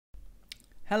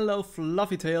Hello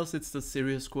Fluffy Tails, it's the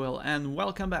Serious Squirrel and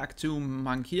welcome back to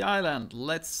Monkey Island.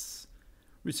 Let's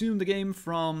resume the game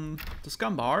from the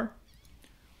Scum Bar,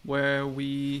 where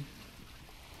we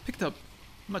picked up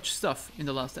much stuff in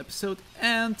the last episode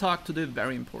and talked to the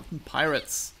very important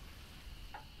pirates.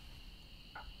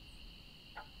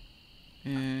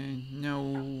 And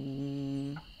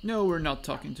no, we're not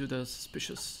talking to the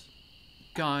suspicious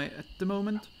guy at the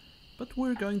moment, but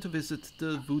we're going to visit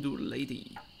the voodoo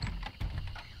lady.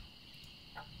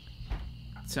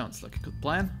 Sounds like a good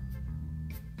plan.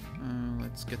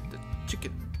 Let's get the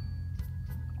chicken.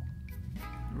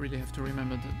 Really have to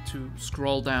remember to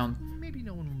scroll down. Maybe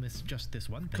no one will miss just this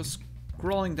one thing. Because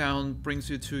scrolling down brings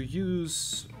you to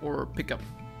use or pick up,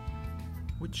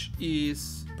 which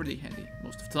is pretty handy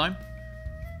most of the time.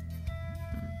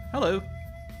 Hello.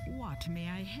 What may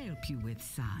I help you with,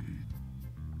 son?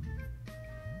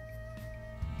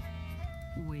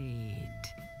 Wait,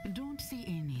 don't say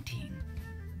anything.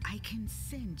 I can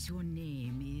sense your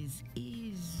name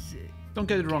is. Don't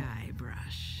get it wrong.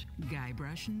 Guybrush.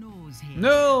 Guybrush knows him.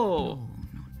 No!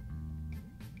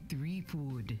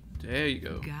 Threepwood. There you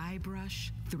go. Guybrush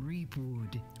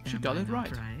Threepwood. She got it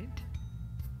right.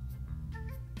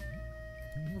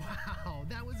 Wow,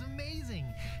 that was amazing.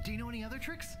 Do you know any other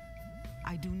tricks?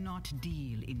 I do not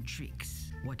deal in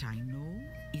tricks. What I know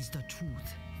is the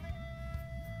truth.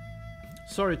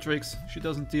 Sorry, Trix. She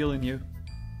doesn't deal in you.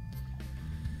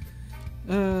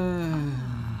 I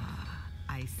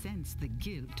sense the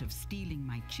guilt of stealing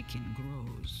my chicken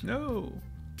grows. No.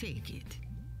 Take it.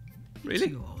 Really?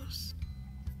 It's yours.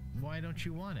 Why don't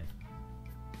you want it?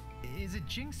 Is it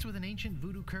jinxed with an ancient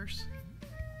voodoo curse?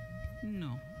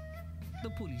 No. The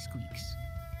pulley squeaks.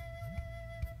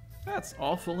 That's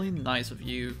awfully nice of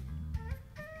you.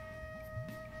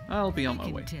 I'll be on my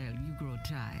way. I can tell you grow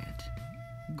tired.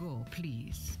 Go,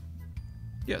 please.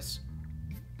 Yes.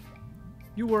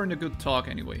 You were in a good talk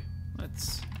anyway.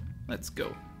 Let's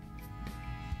go.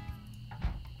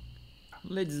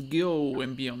 Let's go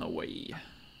and be on our way.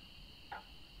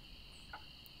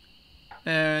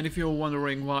 And if you're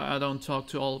wondering why I don't talk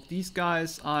to all of these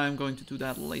guys, I'm going to do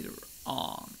that later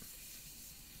on.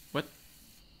 What?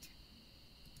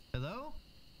 Hello?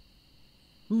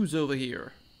 Who's over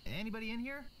here? Anybody in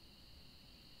here?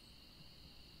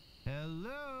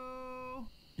 Hello?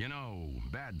 You know,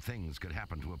 bad things could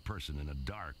happen to a person in a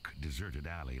dark, deserted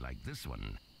alley like this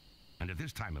one. And at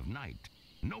this time of night,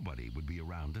 nobody would be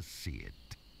around to see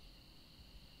it.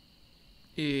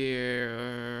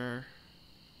 Here.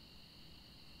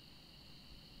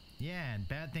 Yeah, and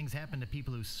bad things happen to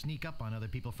people who sneak up on other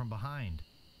people from behind.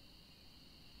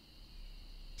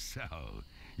 So,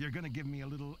 you're gonna give me a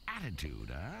little attitude,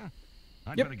 huh?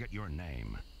 I'd Yep. better get your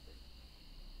name.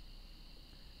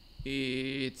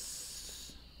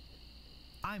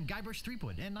 I'm Guybrush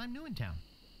Threepwood, and I'm new in town.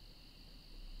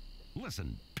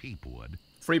 Listen, Peepwood.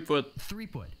 Threepwood.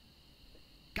 Threepwood.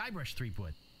 Guybrush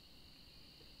Threepwood.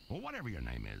 Well, whatever your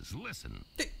name is, listen.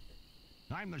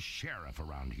 I'm the sheriff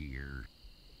around here.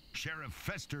 Sheriff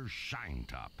Fester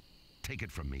Shinetop. Take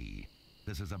it from me.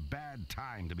 This is a bad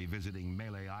time to be visiting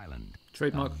Melee Island.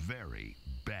 Trademark. A very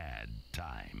bad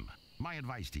time. My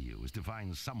advice to you is to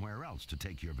find somewhere else to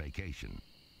take your vacation.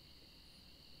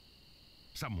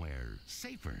 Somewhere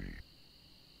safer.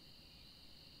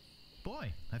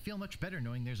 Boy, I feel much better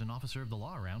knowing there's an officer of the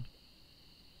law around.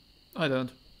 I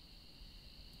don't.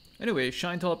 Anyway,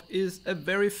 Shinetop is a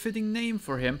very fitting name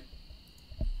for him,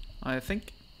 I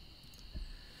think.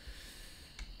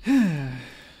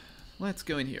 Let's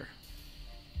go in here.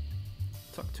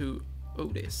 Talk to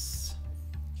Otis.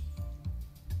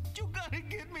 You gotta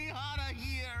get me out of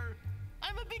here!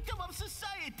 I'm a victim of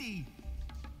society!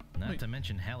 Not to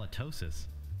mention halitosis.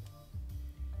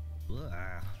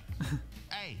 Ugh.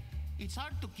 Hey, it's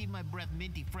hard to keep my breath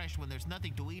minty fresh when there's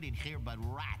nothing to eat in here but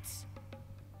rats.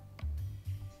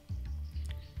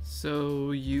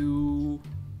 So you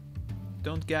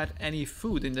don't get any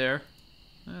food in there.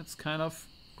 That's kind of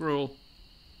cruel.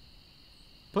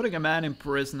 Putting a man in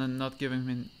prison and not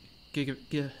giving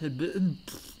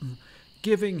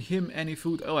him any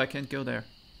food. Oh, I can't go there.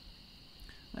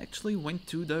 I actually went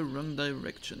to the wrong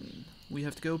direction. We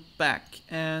have to go back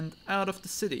and out of the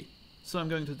city. So I'm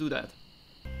going to do that.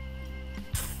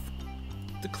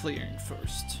 The clearing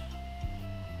first.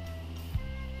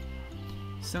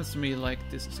 Sounds to me like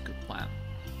this is a good plan.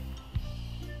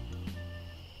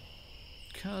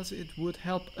 Because it would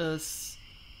help us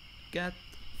get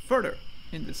further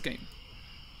in this game.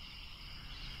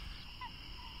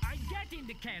 I get in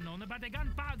the cannon, but the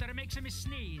gunpowder makes me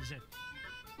sneeze.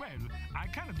 Well, I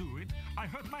can't do it. I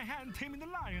hurt my hand taming the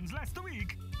lions last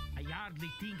week. I hardly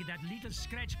think that little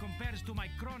scratch compares to my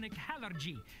chronic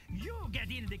allergy. You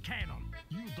get in the cannon.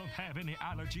 You don't have any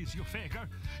allergies, you faker.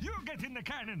 You get in the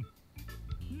cannon.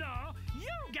 No,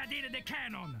 you get in the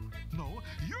cannon. No,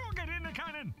 you get in the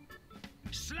cannon.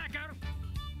 Slacker,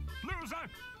 Loser.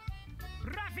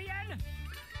 ruffian,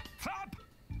 Fop.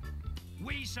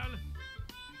 weasel.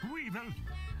 Weevil.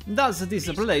 Does this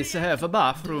place have a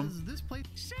bathroom? Does this place...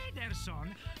 Say there,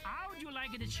 son, how'd you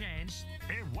like the chance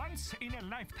A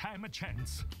once-in-a-lifetime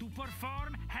chance. to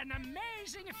perform an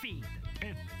amazing feat?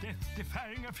 A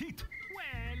death-defying feat.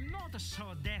 Well, not so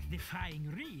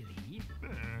death-defying, really.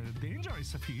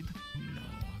 Dangerous feat. No,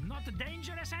 not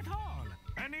dangerous at all,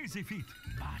 An easy feat.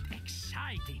 but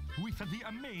exciting, With the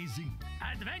amazing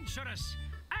adventurous,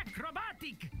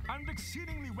 acrobatic, and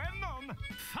exceedingly well-known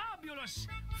fabulous,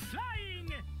 flying.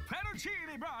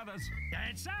 Fettucini brothers.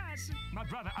 That's us, My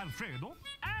brother Alfredo.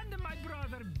 and my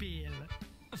brother Bill.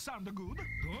 Sound good?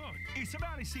 Good. It's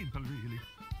very simple, really.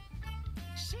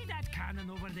 See that cannon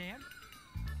over there?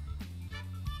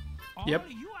 All Yep.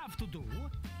 you have to do,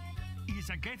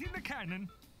 Is get in the cannon,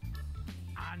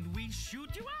 and we'll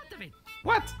shoot you out of it.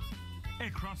 What?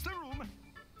 across the room.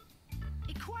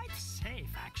 Quite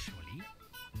safe, actually.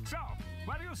 So,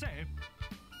 what do you say?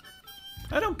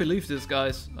 I don't believe this,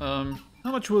 guys. How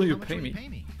much will you How much pay will me? you pay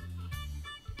me?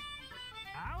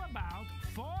 How about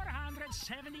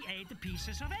 478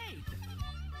 pieces of 8?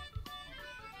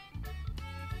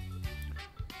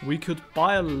 We could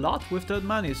buy a lot with that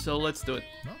money, so let's do it.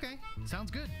 Okay, sounds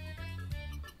good.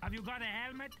 Have you got a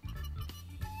helmet?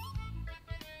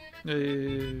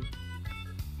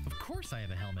 Of course I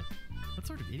have a helmet. What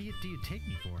sort of idiot do you take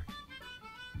me for?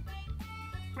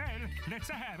 Well, let's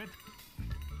have it.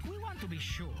 We want to be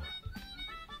sure.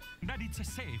 That it's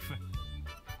safe.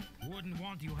 Wouldn't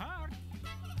want you hurt.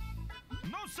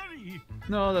 No, siree.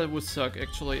 No, that would suck,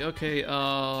 actually. Okay,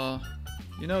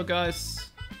 you know, guys,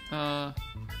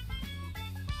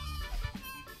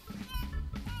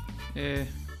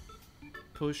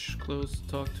 push, close,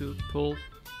 talk to, pull,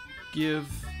 give,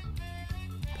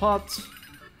 pot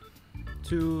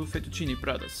to Fettucini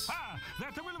Brothers. Ah,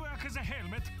 that will work as a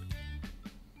helmet.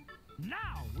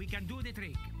 Now we can do the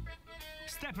trick.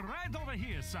 Step right over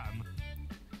here, son.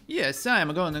 Yes, I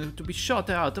am going to be shot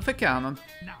out of a cannon.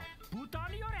 Now put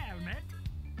on your helmet,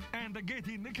 And get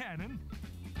in the cannon.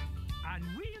 and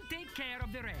we'll take care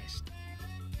of the rest.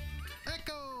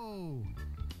 Echo!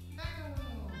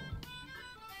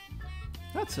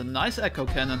 That's a nice echo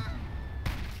cannon.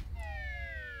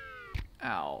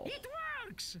 Ow. It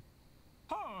works!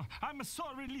 Oh, I'm so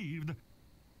relieved.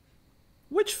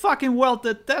 Which fucking well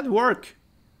did that work?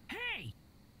 Hey!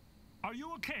 Are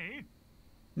you okay?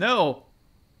 No.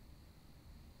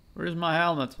 Where's my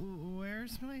helmet?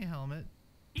 Where's my helmet?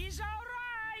 Is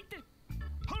alright!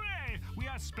 Hooray! We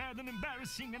are spared an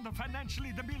embarrassing and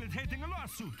financially debilitating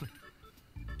lawsuit.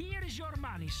 Here is your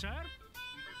money, sir.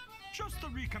 Just a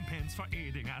recompense for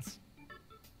aiding us.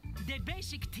 The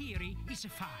basic theory is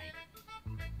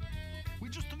fine. We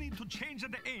just need to change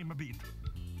the aim a bit.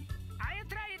 I'll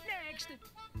try it next.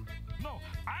 No,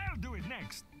 I'll do it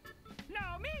next.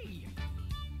 No, me!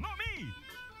 No, me!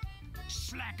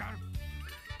 Slacker!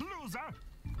 Loser!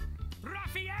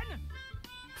 Ruffian!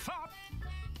 Fop!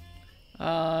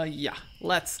 Yeah,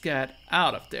 let's get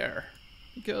out of there.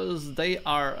 Because they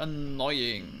are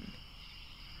annoying.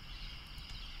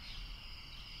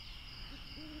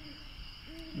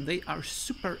 They are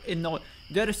super annoying.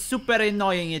 They're super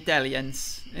annoying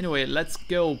Italians. Anyway, let's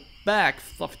go back,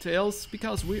 Flufftails,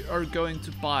 because we are going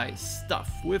to buy stuff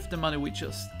with the money we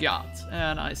just got.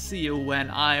 And I see you when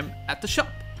I'm at the shop.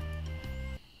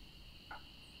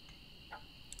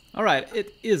 Alright,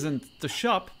 it isn't the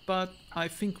shop, but I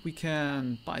think we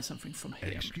can buy something from him.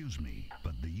 Excuse me,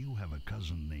 but do you have a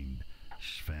cousin named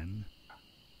Sven?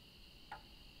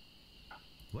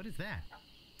 What is that?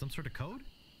 Some sort of code?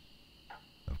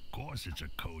 Of course it's a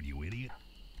code, you idiot.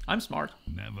 I'm smart.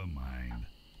 Never mind.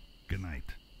 Good night.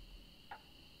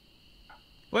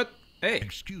 What? Hey!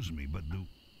 Excuse me, but do...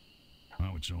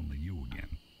 Oh, it's only you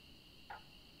again.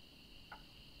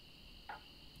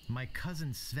 My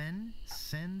cousin Sven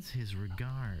sends his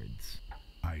regards.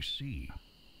 I see.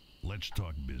 Let's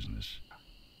talk business.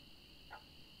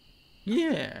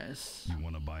 Yes. You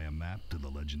want to buy a map to the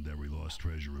legendary lost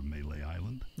treasure of Melee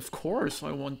Island? Of course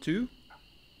I want to.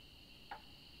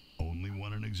 Only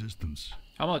one in existence.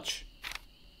 How much?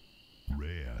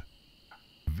 Rare.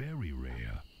 Very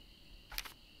rare.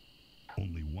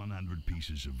 Only 100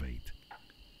 pieces of 8.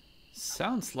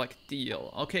 Sounds like a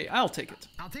deal. Okay, I'll take it.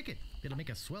 I'll take it. It'll make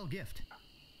a swell gift.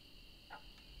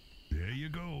 There you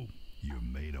go. You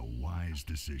made a wise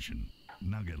decision.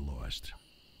 Now get lost.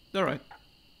 Alright.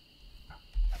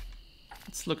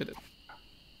 Let's look at it.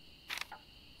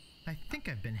 I think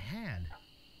I've been had.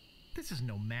 This is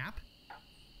no map.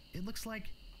 It looks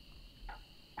like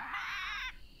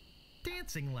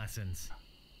dancing lessons.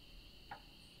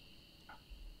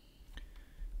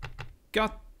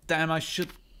 God damn, I should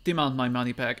demand my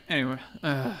money back. Anyway.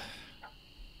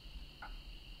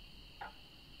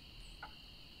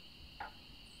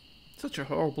 Such a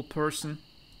horrible person.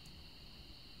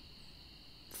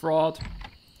 Fraud.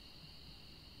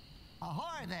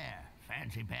 Ahoy there,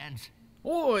 fancy pants.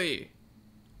 Oi!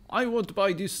 I want to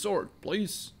buy this sword,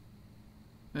 please.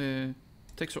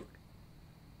 Take sword.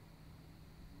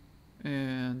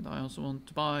 And I also want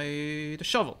to buy the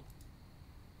shovel.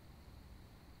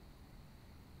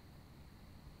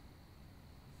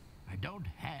 I don't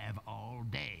have all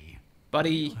day.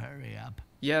 Buddy. Hurry up.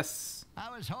 Yes. I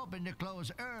was hoping to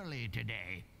close early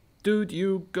today. Dude,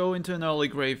 you go into an early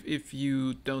grave if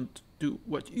you don't do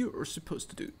what you're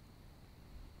supposed to do.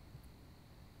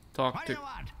 Talk What to. do you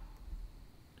want?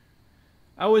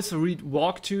 I always read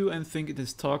walk to and think it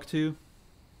is talk to.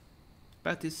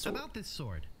 About this sword. About this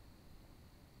sword.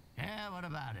 Yeah, what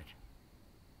about it?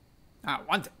 I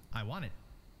want it. I want it.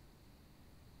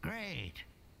 Great.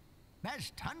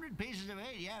 Best 100 pieces of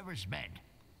 8 you ever spent.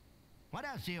 What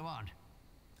else do you want?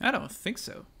 I don't think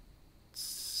so.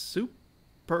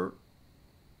 Super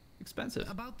expensive.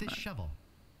 About this shovel.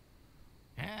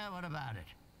 Yeah, what about it?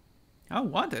 I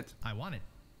want it. I want it.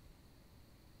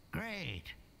 Great.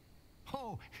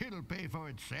 Oh, it'll pay for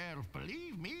itself,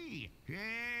 believe me. Yeah,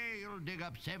 you'll dig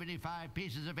up 75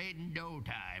 pieces of 8 in no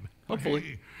time. Hopefully.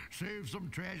 Hey, save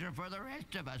some treasure for the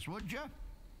rest of us, would you?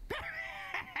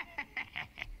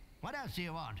 What else do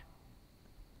you want?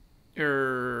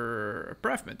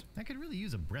 Breath mint. I could really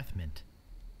use a breath mint.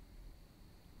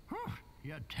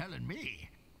 You're telling me.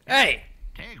 Hey!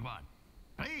 Take one.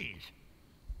 Please.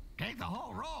 Take the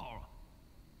whole roll.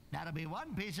 That'll be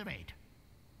 1 piece of 8.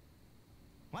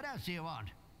 What else do you want?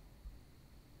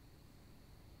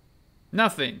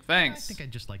 Nothing, I thanks. think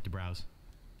I'd just like to browse.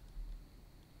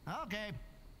 Okay.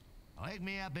 Wake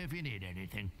me up if you need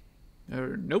anything.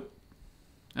 Nope.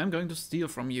 I'm going to steal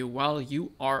from you while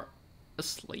you are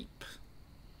asleep.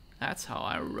 That's how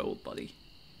I roll, buddy.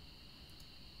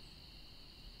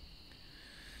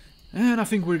 And I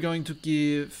think we're going to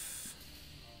give...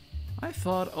 I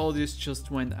thought all this just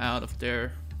went out of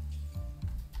there.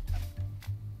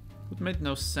 It made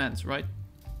no sense, right?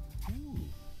 Ooh,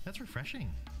 that's refreshing.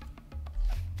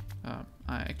 I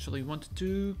actually wanted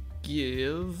to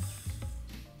give...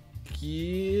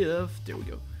 There we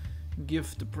go.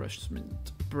 Give the breath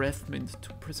mint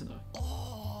to prisoner.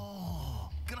 Oh,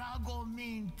 Grago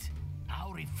mint.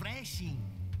 How refreshing.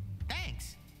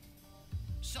 Thanks.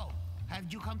 So,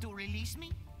 have you come to release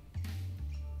me?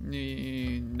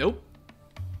 Nope.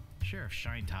 Sheriff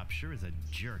Shinetop sure is a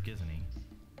jerk, isn't he?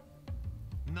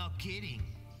 No kidding.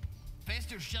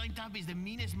 Fester Shinetop is the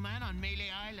meanest man on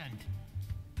Melee Island.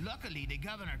 Luckily, the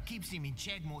governor keeps him in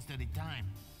check most of the time.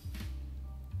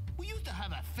 We used to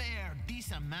have a fair,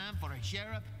 decent man for a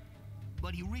sheriff,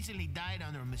 but he recently died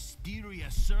under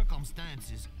mysterious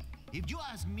circumstances. If you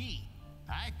ask me,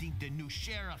 I think the new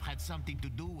sheriff had something to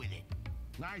do with it.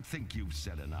 I think you've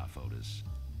said enough, Otis.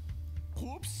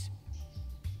 Oops.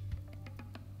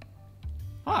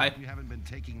 Hi. You haven't been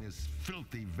taking this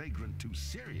filthy vagrant too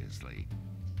seriously.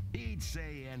 He'd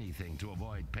say anything to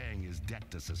avoid paying his debt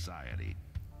to society.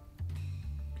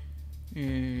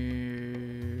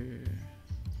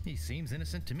 He seems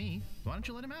innocent to me. Why don't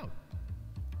you let him out?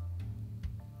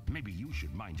 Maybe you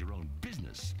should mind your own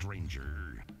business,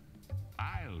 stranger.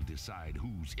 I'll decide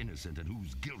who's innocent and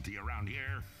who's guilty around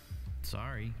here.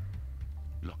 Sorry.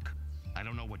 Look, I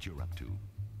don't know what you're up to.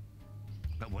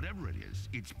 But whatever it is,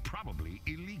 it's probably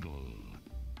illegal.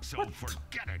 So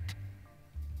forget it.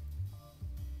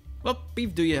 What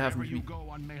beef do you have Wherever with you me? go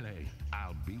on Melee,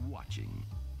 I'll be watching.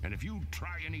 And if you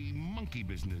try any monkey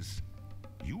business,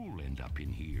 you'll end up in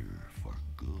here for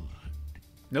good.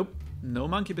 Nope. No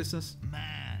monkey business.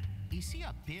 Man, is he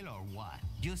a pill or what?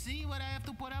 You see what I have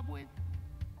to put up with?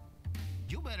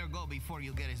 You better go before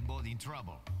you get us both in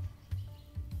trouble.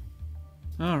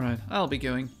 Alright, I'll be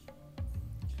going.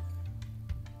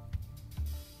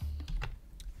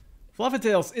 Fluffy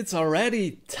Tails, it's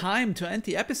already time to end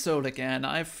the episode again.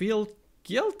 I feel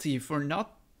guilty for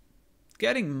not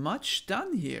getting much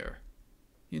done here.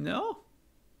 You know?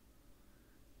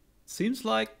 Seems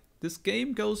like this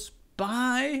game goes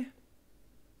by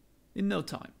in no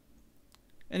time.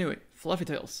 Anyway, Fluffy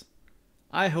Tails,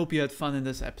 I hope you had fun in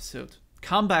this episode.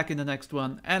 come back in the next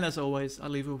one. And as always, I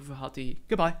leave you with a hearty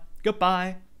goodbye.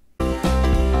 Goodbye.